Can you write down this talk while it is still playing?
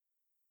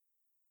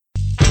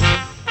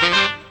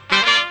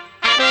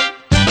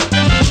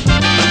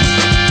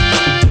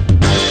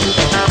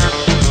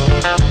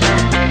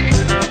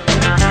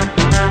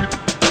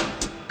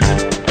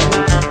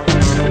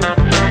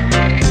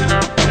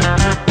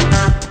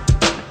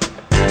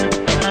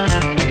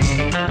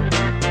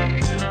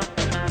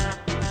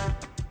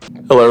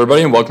Hello,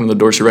 everybody, and welcome to the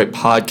Dorsey Wright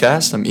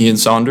Podcast. I'm Ian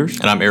Saunders.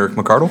 And I'm Eric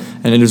McCardle.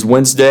 And it is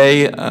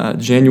Wednesday,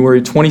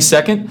 January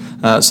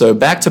 22nd. So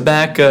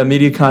back-to-back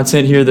media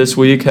content here this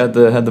week. Had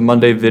the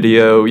Monday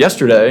video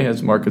yesterday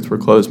as markets were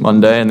closed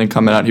Monday, and then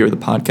coming out here with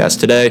the podcast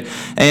today.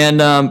 And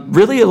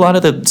really a lot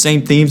of the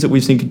same themes that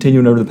we've seen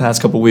continuing over the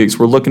past couple weeks.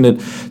 We're looking at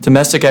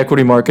domestic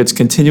equity markets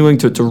continuing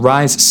to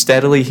rise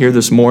steadily here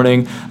this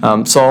morning.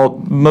 Saw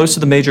most of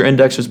the major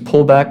indexes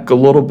pull back a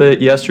little bit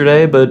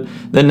yesterday, but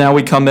then now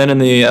we come in and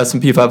the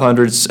S&P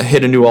 500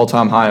 hit a new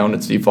all-time high on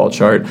its default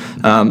chart.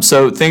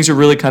 So things are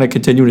really kind of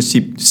continuing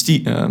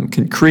to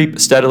can creep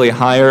steadily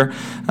higher,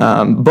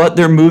 but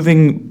they're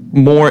moving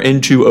more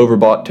into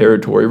overbought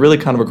territory, really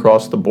kind of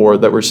across the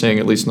board that we're seeing,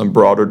 at least in the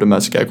broader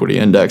domestic equity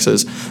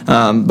indexes.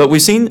 But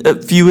we've seen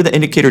a few of the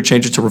indicator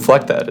changes to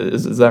reflect that.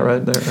 Is that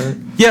right there, Eric?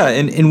 Yeah,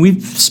 and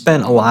we've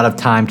spent a lot of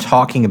time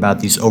talking about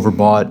these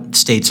overbought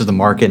states of the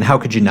market, and how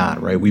could you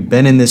not, right? We've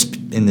been in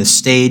this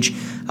stage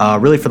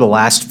really for the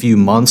last few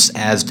months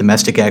as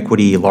domestic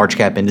equity large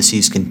cap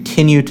indices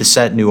continue to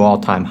set new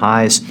all-time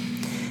highs.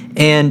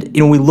 And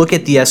we look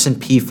at the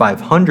S&P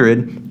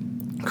 500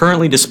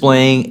 currently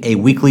displaying a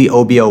weekly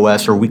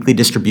OBOS or weekly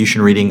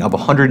distribution reading of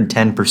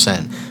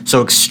 110%,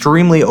 so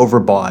extremely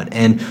overbought.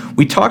 And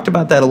we talked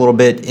about that a little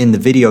bit in the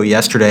video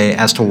yesterday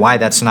as to why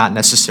that's not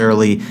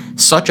necessarily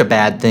such a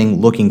bad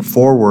thing looking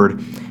forward.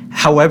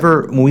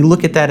 However, when we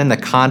look at that in the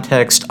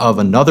context of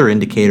another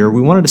indicator,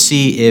 we wanted to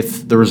see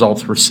if the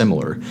results were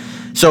similar.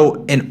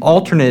 So an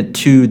alternate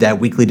to that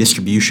weekly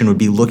distribution would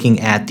be looking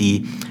at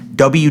the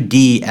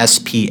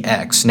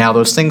WDSPX. Now,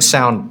 those things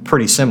sound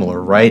pretty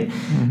similar, right?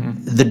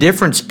 Mm-hmm. The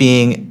difference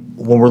being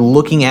when we're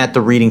looking at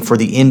the reading for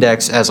the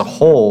index as a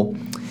whole,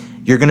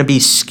 you're going to be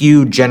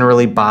skewed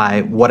generally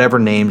by whatever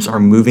names are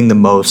moving the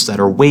most, that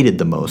are weighted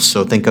the most.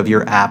 So think of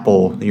your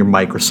Apple, your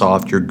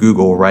Microsoft, your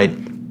Google, right?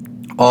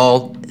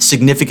 All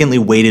significantly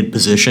weighted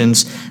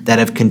positions that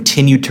have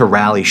continued to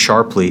rally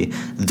sharply,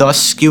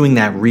 thus skewing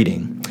that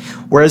reading.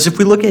 Whereas if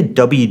we look at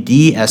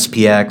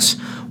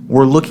WDSPX,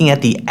 we're looking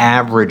at the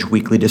average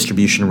weekly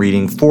distribution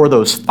reading for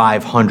those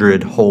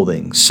 500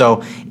 holdings.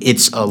 So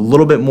it's a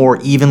little bit more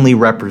evenly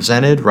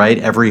represented, right?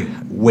 Every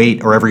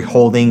weight or every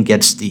holding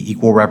gets the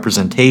equal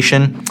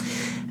representation.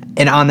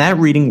 And on that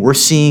reading, we're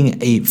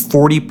seeing a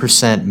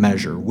 40%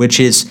 measure, which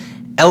is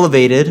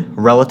elevated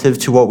relative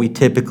to what we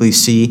typically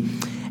see.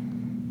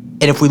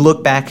 And if we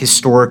look back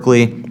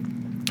historically,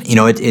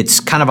 it's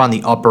kind of on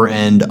the upper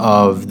end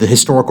of the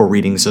historical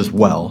readings as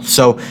well.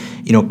 So,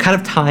 kind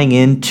of tying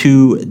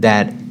into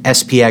that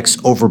SPX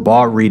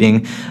overbought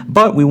reading,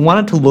 but we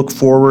wanted to look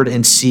forward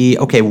and see,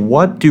 okay,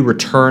 what do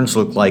returns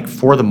look like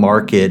for the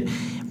market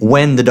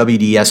when the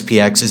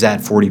WDSPX is at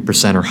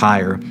 40% or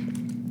higher?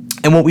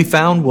 And what we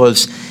found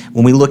was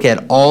when we look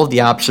at all of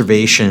the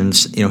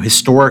observations,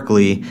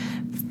 historically,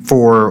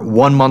 for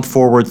 1 month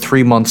forward,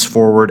 3 months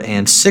forward,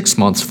 and 6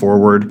 months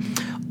forward,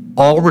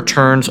 all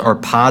returns are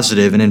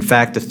positive, and in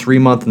fact, the 3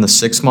 month and the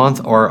 6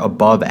 month are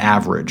above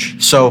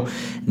average. So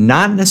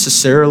not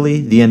necessarily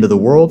the end of the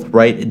world,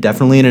 right?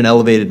 Definitely in an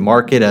elevated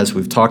market, as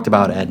we've talked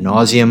about ad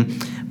nauseum,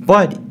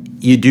 but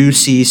you do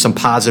see some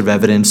positive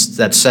evidence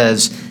that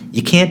says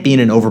you can't be in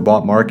an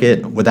overbought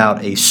market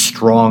without a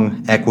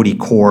strong equity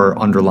core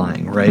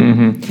underlying, right?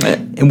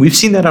 Mm-hmm. And we've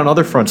seen that on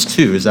other fronts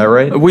too, is that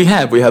right? We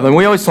have. And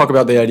we always talk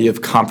about the idea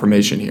of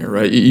confirmation here,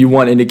 right? You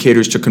want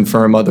indicators to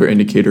confirm other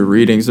indicator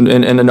readings. And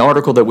an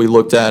article that we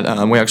looked at,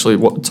 we actually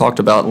talked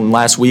about in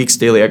last week's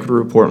Daily Equity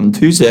Report on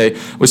Tuesday,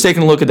 was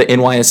taking a look at the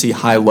NYSE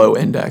High-Low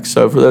Index.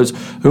 So for those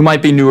who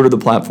might be newer to the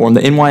platform,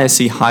 the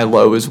NYSE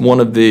High-Low is one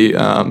of the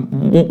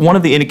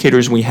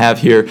indicators we have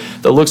here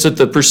that looks at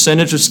the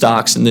percentage of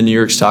stocks in the New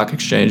York Stock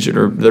Exchange that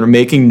are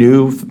making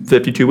new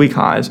 52-week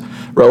highs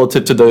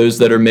relative to those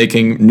that are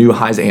making new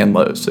highs and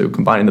lows, so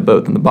combining the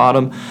both in the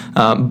bottom.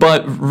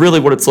 But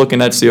really what it's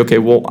looking at to see, okay,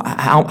 well,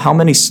 how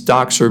many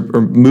stocks are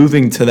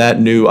moving to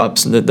that new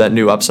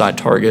upside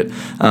target?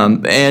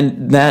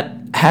 And that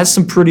has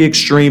some pretty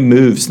extreme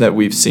moves that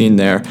we've seen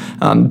there.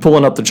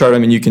 Pulling up the chart,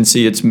 you can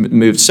see it's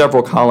moved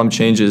several column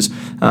changes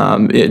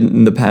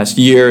in the past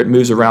year. It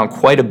moves around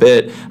quite a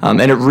bit, and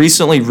it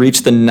recently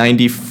reached the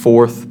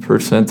 94th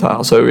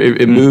percentile. So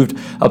it moved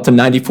up to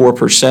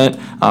 94%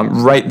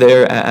 right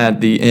there at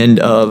the end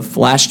of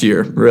last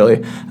year,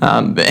 really.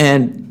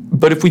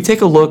 But if we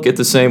take a look at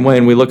the same way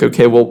and we look,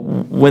 okay, well,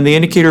 when the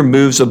indicator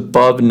moves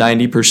above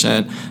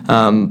 90%,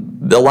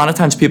 a lot of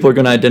times people are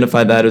going to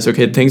identify that as,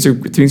 okay, things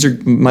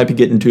might be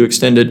getting too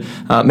extended,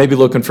 maybe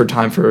looking for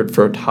time for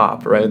a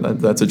top, right?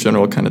 That's a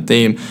general kind of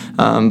theme.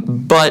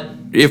 But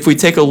if we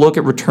take a look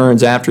at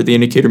returns after the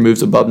indicator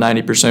moves above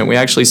 90%, we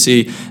actually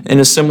see, in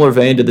a similar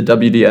vein to the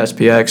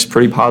WDSPX,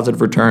 pretty positive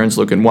returns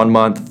looking 1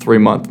 month, 3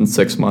 month, and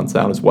 6 months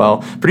out as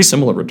well. Pretty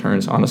similar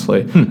returns,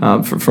 honestly,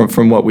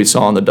 from what we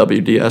saw on the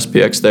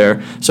WDSPX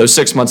there. So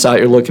 6 months out,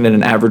 you're looking at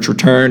an average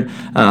return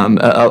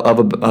of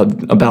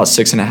about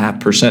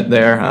 6.5%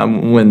 there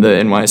when the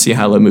NYSE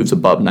High-Low moves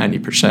above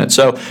 90%.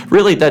 So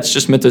really, that's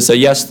just meant to say,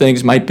 yes,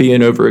 things might be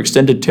in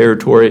overextended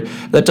territory.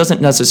 That doesn't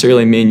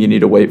necessarily mean you need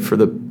to wait for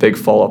the big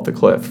fall off the cliff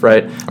cliff,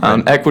 right?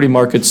 Equity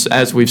markets,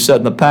 as we've said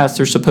in the past,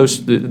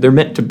 they're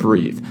meant to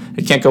breathe.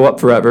 It can't go up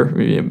forever,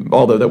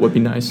 although that would be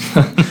nice.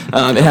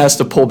 It has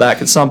to pull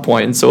back at some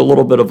point, and so a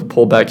little bit of a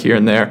pullback here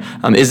and there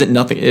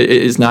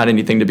is not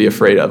anything to be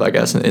afraid of, I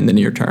guess, in the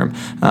near term.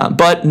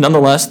 But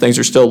nonetheless, things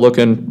are still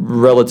looking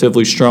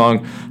relatively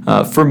strong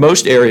for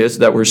most areas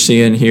that we're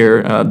seeing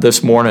here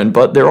this morning.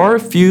 But there are a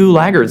few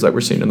laggards that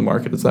we're seeing in the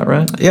market. Is that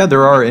right? Yeah,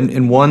 there are,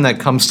 and one that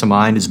comes to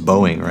mind is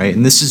Boeing, right?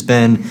 And this has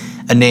been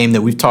a name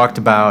that we've talked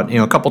about,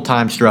 a couple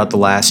times throughout the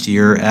last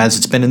year, as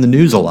it's been in the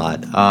news a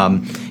lot.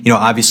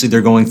 Obviously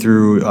they're going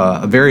through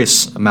a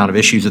various amount of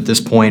issues at this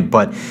point,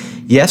 but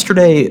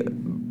yesterday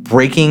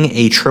breaking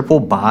a triple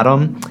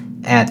bottom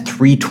at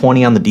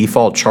 320 on the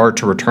default chart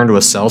to return to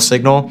a sell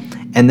signal,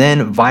 and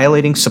then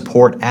violating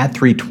support at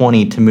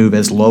 320 to move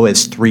as low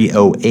as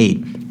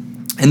 308.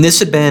 And this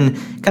had been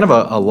kind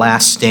of a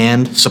last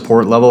stand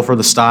support level for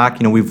the stock.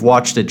 We've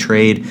watched it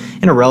trade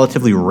in a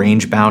relatively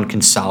range-bound,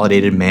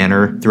 consolidated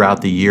manner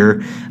throughout the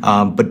year,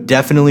 but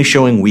definitely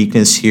showing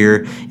weakness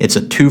here. It's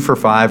a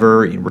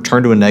 2-for-5er,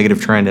 returned to a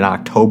negative trend in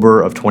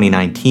October of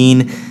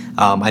 2019.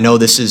 I know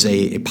this is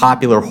a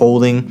popular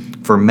holding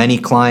for many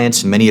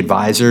clients and many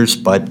advisors,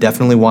 but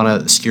definitely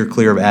want to steer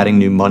clear of adding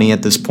new money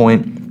at this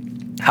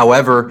point.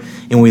 However,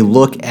 when we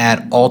look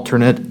at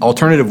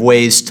alternative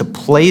ways to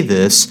play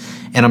this,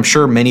 and I'm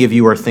sure many of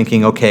you are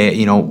thinking,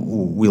 okay,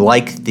 we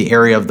like the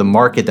area of the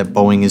market that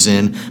Boeing is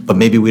in, but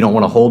maybe we don't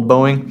want to hold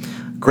Boeing.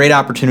 Great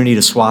opportunity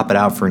to swap it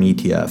out for an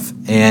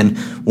ETF. And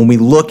when we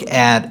look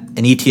at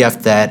an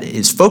ETF that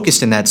is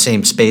focused in that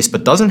same space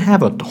but doesn't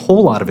have a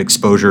whole lot of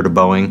exposure to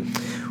Boeing,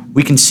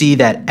 we can see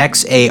that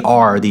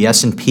XAR, the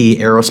S&P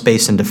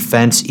Aerospace and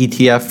Defense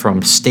ETF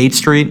from State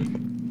Street,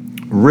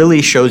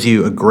 really shows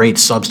you a great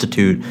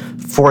substitute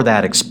for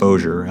that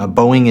exposure.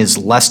 Boeing is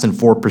less than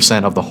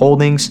 4% of the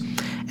holdings.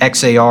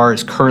 XAR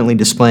is currently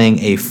displaying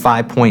a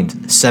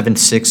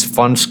 5.76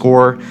 fund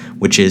score,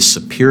 which is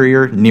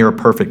superior, near a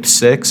perfect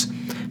 6.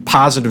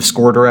 Positive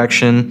score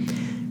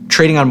direction,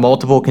 trading on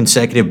multiple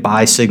consecutive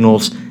buy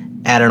signals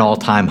at an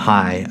all-time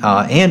high,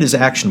 and is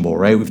actionable,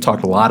 right? We've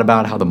talked a lot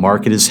about how the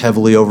market is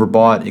heavily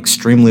overbought,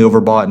 extremely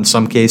overbought in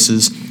some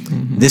cases.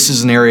 Mm-hmm. This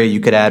is an area you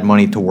could add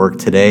money to work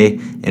today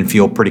and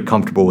feel pretty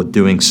comfortable with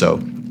doing so.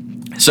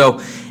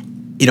 So,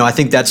 I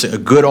think that's a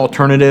good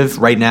alternative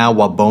right now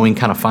while Boeing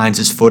kind of finds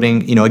its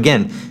footing.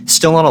 Again,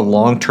 still on a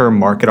long-term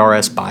market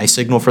RS buy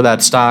signal for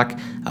that stock,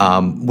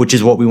 which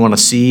is what we want to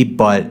see,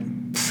 but,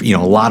 a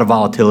lot of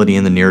volatility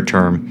in the near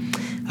term.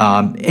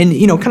 And,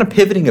 kind of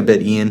pivoting a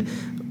bit, Ian,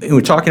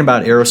 we're talking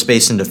about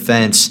aerospace and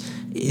defense.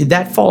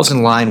 That falls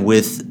in line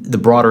with the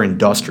broader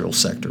industrial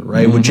sector,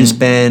 right? Mm-hmm. Which has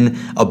been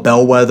a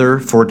bellwether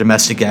for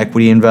domestic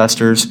equity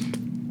investors.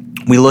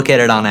 We look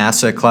at it on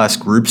asset class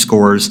group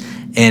scores,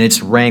 and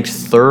it's ranked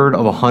third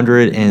of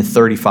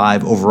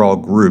 135 overall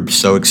groups.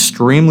 So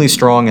extremely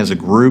strong as a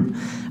group,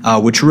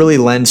 which really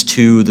lends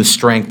to the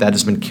strength that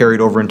has been carried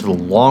over into the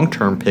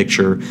long-term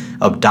picture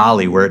of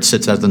Dolly, where it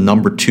sits as the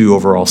number 2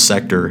 overall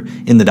sector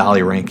in the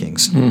Dolly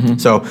rankings. Mm-hmm.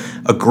 So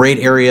a great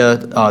area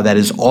that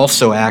is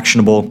also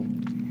actionable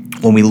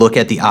when we look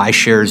at the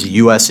iShares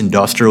U.S.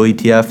 Industrial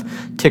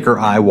ETF, ticker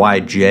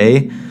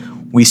IYJ.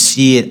 We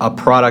see a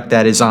product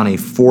that is on a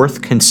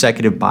 4th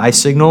consecutive buy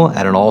signal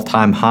at an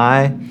all-time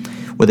high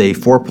with a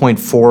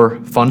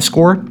 4.4 fund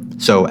score,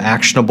 so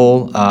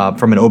actionable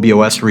from an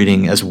OBOS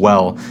reading as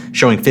well,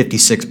 showing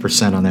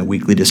 56% on that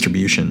weekly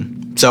distribution.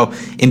 So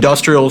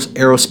industrials,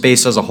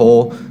 aerospace as a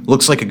whole,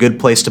 looks like a good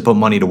place to put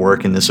money to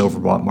work in this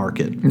overbought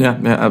market. Yeah,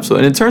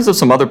 absolutely. And in terms of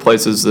some other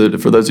places,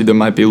 for those of you that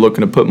might be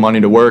looking to put money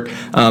to work,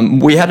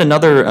 we had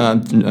another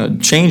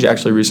change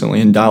actually recently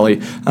in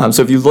Dolly.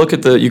 So if you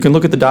can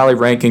look at the Dolly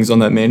rankings on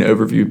that main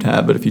overview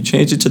tab, but if you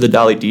change it to the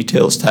Dolly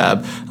details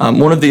tab,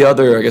 one of the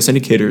other,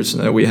 indicators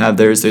that we have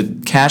there is the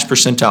cash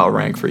percentile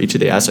rank for each of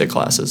the asset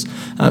classes.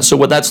 So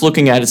what that's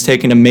looking at is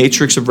taking a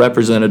matrix of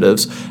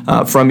representatives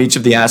from each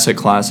of the asset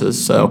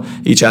classes. So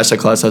each asset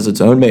class has its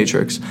own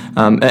matrix.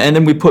 And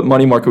then we put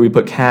money market, we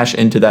put cash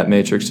into that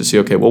matrix to see,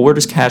 okay, well, where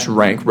does cash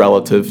rank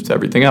relative to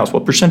everything else?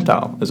 What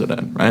percentile is it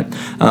in, right?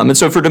 And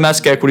so for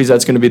domestic equities,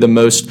 that's going to be the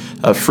most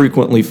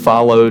frequently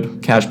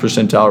followed cash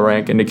percentile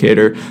rank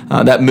indicator.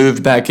 That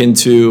moved back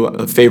into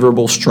a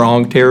favorable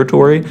strong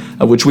territory,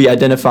 which we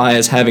identify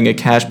as having a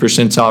cash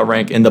percentile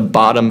rank in the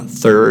bottom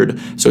third,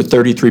 so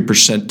 33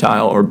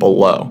 percentile or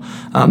below.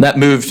 That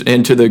moved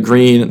into the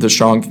green, the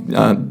strong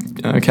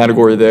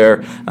category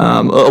there,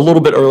 a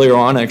little bit earlier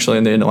on, actually,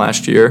 in the end of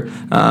last year.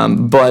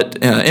 But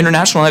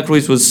international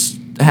equities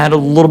had a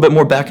little bit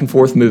more back and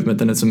forth movement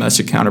than its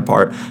domestic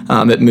counterpart.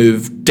 It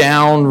moved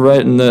down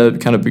right in the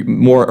kind of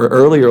more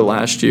earlier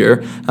last year,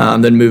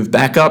 then moved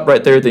back up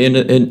right there at the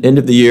end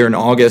of the year in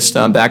August,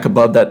 back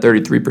above that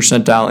 33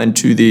 percentile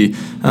into the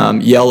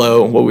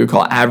yellow, what we would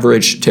call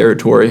average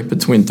territory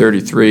between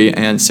 33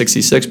 and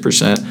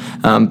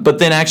 66%. But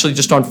then actually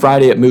just on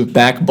Friday, it moved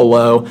back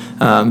below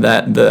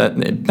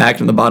back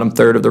in the bottom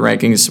third of the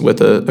rankings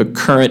with a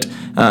current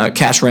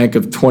cash rank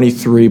of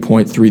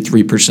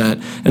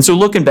 23.33%. And so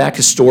looking back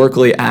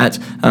historically at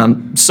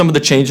some of the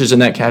changes in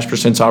that cash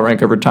percentile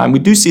rank over time, we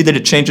do see that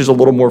it changes a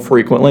little more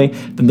frequently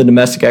than the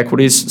domestic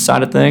equities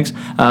side of things,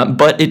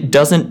 but it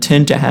doesn't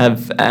tend to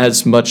have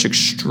as much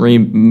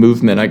extreme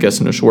movement, I guess,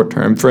 in the short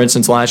term. For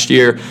instance, last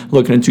year,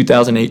 looking in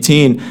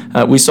 2018,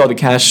 we saw the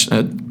cash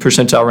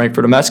percentile rank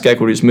for domestic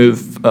equities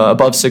move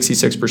above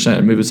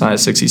 66%, move as high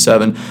as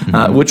 67,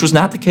 which was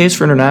not the case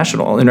for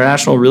international.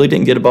 International really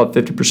didn't get above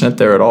 50%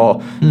 there at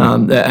all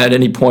at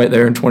any point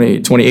there in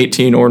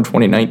 2018 or in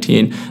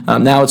 2019.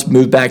 Now it's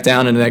moved back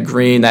down into that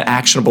green, that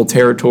actionable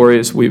territory,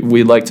 as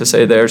we like to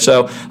say there.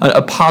 So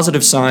a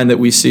positive sign that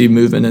we see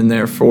moving in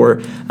there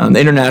for the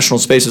international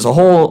space as a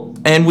whole.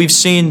 And we've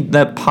seen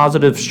that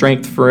positive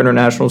strength for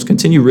internationals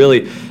continue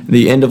really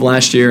the end of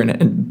last year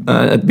and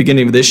at the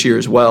beginning of this year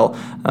as well.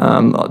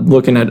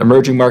 Looking at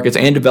emerging markets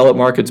and developed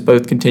markets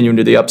both continuing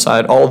to the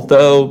upside,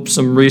 although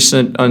some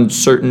recent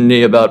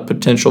uncertainty about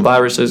potential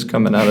viruses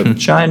coming out of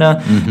China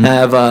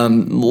have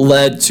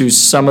led to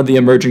some of the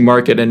emerging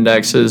market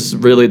indexes,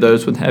 really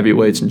those with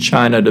heavyweights in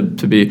China,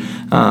 to be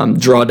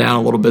draw down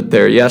a little bit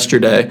there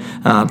yesterday.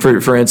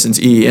 For instance,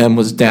 EEM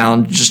was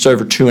down just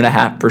over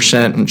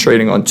 2.5% in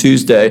trading on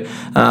Tuesday,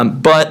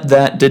 but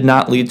that did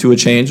not lead to a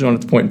change on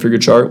its point and figure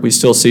chart. We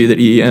still see that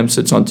EEM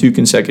sits on 2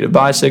 consecutive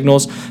buy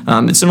signals.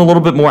 It's in a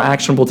little bit more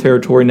actionable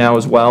territory now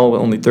as well,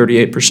 with only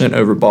 38%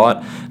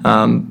 overbought.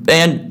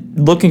 And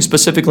looking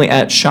specifically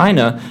at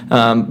China,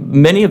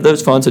 many of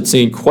those funds had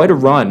seen quite a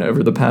run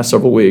over the past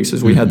several weeks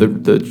as we had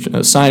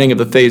the signing of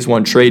the Phase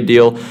 1 trade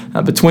deal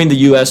between the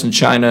U.S. and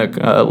China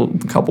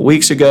a couple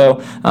weeks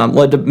ago,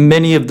 led to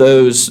many of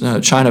those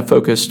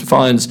China-focused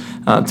funds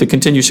to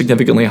continue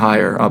significantly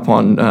higher up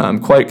on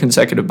quite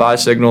consecutive buy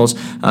signals,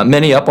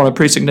 many up on a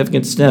pretty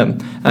significant stem.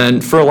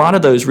 And for a lot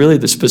of those, really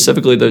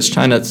specifically those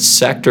China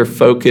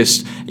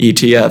sector-focused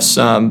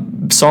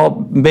ETFs, saw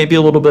maybe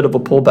a little bit of a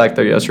pullback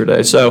there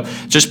yesterday. So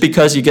just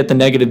because you get the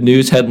negative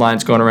news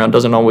headlines going around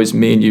doesn't always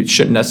mean you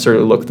shouldn't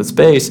necessarily look at the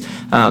space.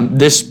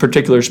 This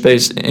particular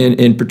space,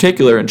 in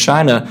particular in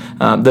China,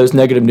 those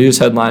negative news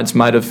headlines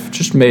might have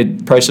just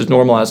made prices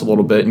normalize a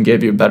little bit and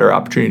gave you a better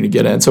opportunity to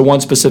get in. So one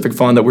specific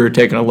fund that we were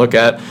taking a look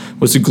at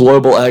was the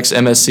Global X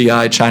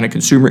MSCI China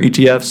Consumer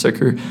ETF.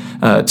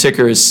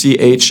 Ticker is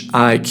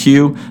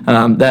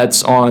CHIQ.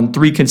 That's on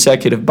 3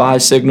 consecutive buy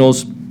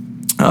signals.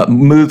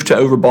 Moved to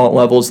overbought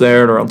levels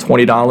there at around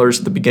 $20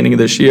 at the beginning of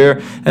this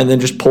year, and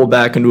then just pulled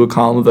back into a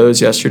column of those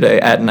yesterday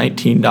at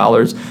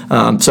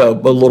 $19. So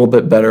a little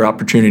bit better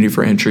opportunity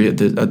for entry at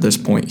this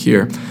point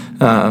here.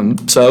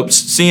 So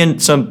seeing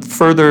some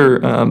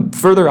further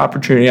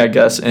opportunity, I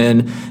guess,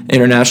 in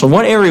international.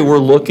 One area we're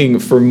looking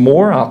for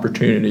more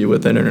opportunity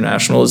within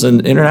international is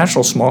in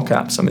international small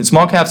caps. I mean,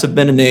 small caps have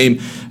been a name,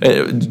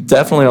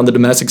 definitely on the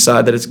domestic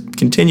side, that has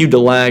continued to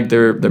lag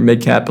their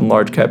mid cap and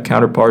large cap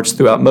counterparts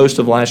throughout most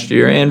of last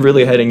year and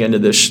really heading into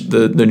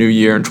the new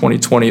year in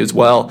 2020 as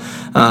well.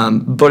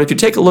 But if you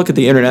take a look at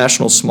the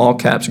international small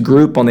caps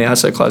group on the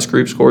asset class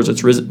group scores,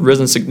 it's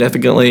risen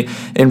significantly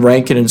in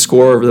ranking and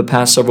score over the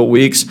past several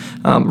weeks.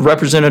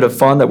 Representative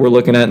fund that we're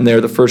looking at in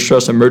there, the First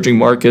Trust Emerging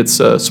Markets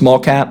Small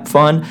Cap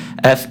Fund,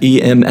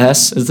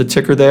 FEMS is the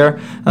ticker there.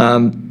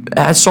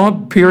 I saw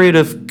a period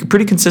of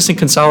pretty consistent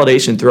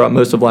consolidation throughout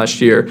most of last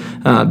year.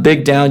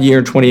 Big down year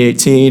in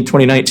 2018,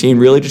 2019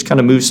 really just kind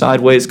of moved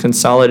sideways,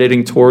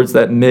 consolidating towards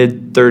that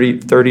mid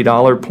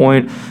 $30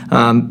 point.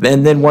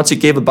 And then once it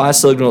gave a buy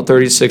signal at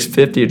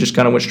 $36.50, it just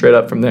kind of went straight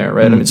up from there,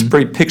 right? I mean, it's a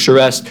pretty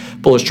picturesque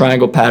bullish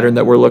triangle pattern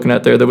that we're looking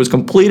at there that was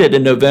completed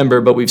in November,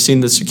 but we've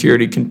seen the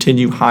security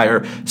continue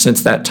higher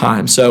since that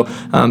time. So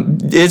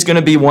it's going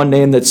to be one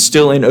name that's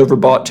still in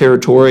overbought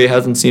territory,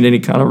 hasn't seen any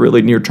kind of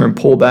really near-term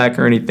pullback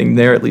or anything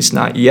there, at least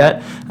not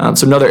yet.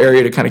 So another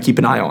area to kind of keep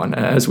an eye on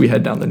as we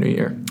head down the new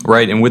year.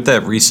 Right, and with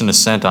that recent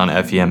ascent on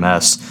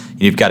FEMS,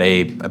 you've got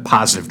a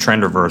positive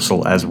trend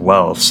reversal as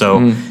well.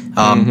 So,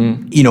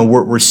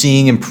 we're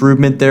seeing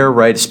improvement there,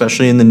 right?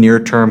 Especially in the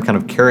near term, kind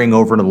of carrying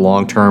over to the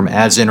long term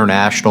as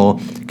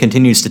international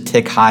continues to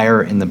tick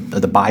higher in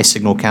the buy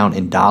signal count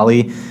in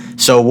Dali.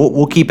 So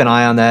we'll keep an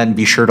eye on that and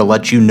be sure to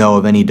let you know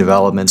of any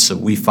developments that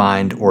we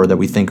find or that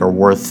we think are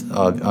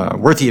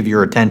worthy of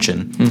your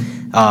attention.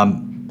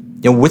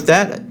 With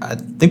that, I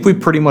think we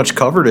pretty much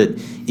covered it.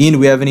 Ian, do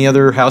we have any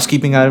other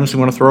housekeeping items we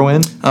want to throw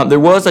in? I did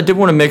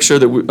want to make sure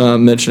that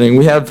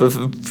we have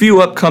a few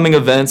upcoming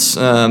events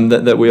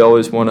that we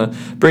always want to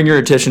bring your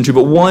attention to,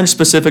 but one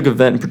specific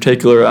event in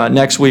particular.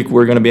 Next week,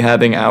 we're going to be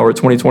having our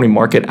 2020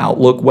 Market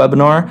Outlook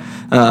webinar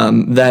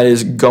that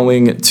is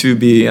going to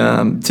be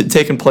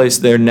taking place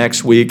there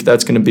next week.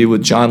 That's going to be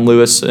with John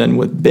Lewis and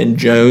with Ben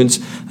Jones.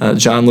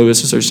 John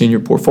Lewis is our senior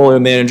portfolio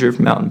manager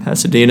from out in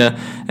Pasadena,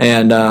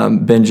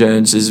 and Ben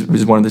Jones is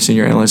He's one of the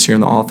senior analysts here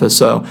in the office.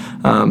 So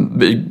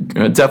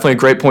definitely a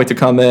great point to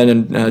come in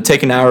and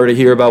take an hour to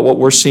hear about what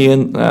we're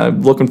seeing,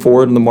 looking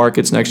forward in the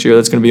markets next year.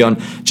 That's going to be on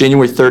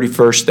January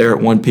 31st there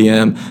at 1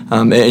 p.m.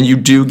 And you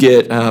do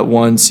get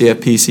one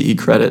CFP CE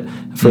credit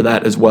for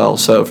that as well.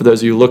 So for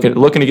those of you looking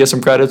to get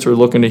some credits or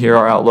looking to hear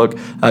our outlook,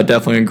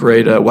 definitely a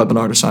great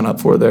webinar to sign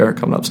up for there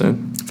coming up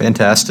soon.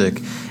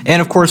 Fantastic.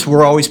 And of course,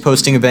 we're always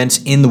posting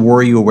events in the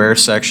Were You Aware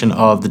section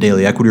of the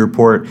Daily Equity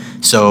Report.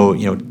 So,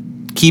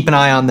 keep an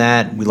eye on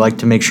that. We like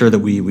to make sure that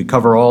we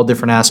cover all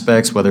different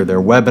aspects, whether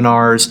they're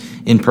webinars,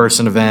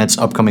 in-person events,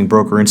 upcoming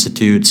broker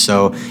institutes.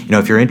 So,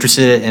 if you're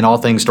interested in all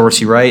things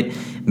Dorsey Wright,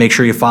 make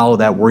sure you follow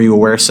that Were You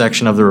Aware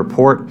section of the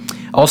report.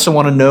 Also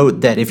want to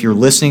note that if you're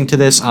listening to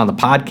this on the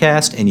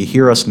podcast and you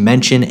hear us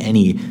mention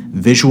any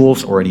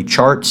visuals or any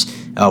charts,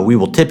 we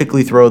will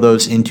typically throw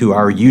those into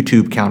our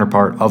YouTube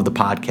counterpart of the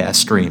podcast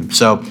stream.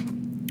 So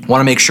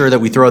want to make sure that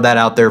we throw that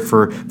out there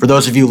for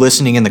those of you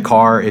listening in the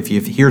car. If you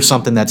hear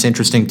something that's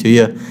interesting to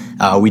you,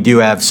 we do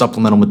have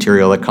supplemental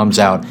material that comes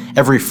out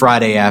every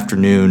Friday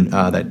afternoon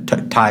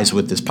that ties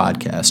with this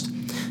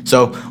podcast.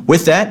 So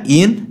with that,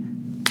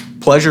 Ian,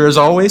 pleasure as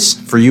always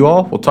for you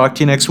all. We'll talk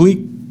to you next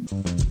week.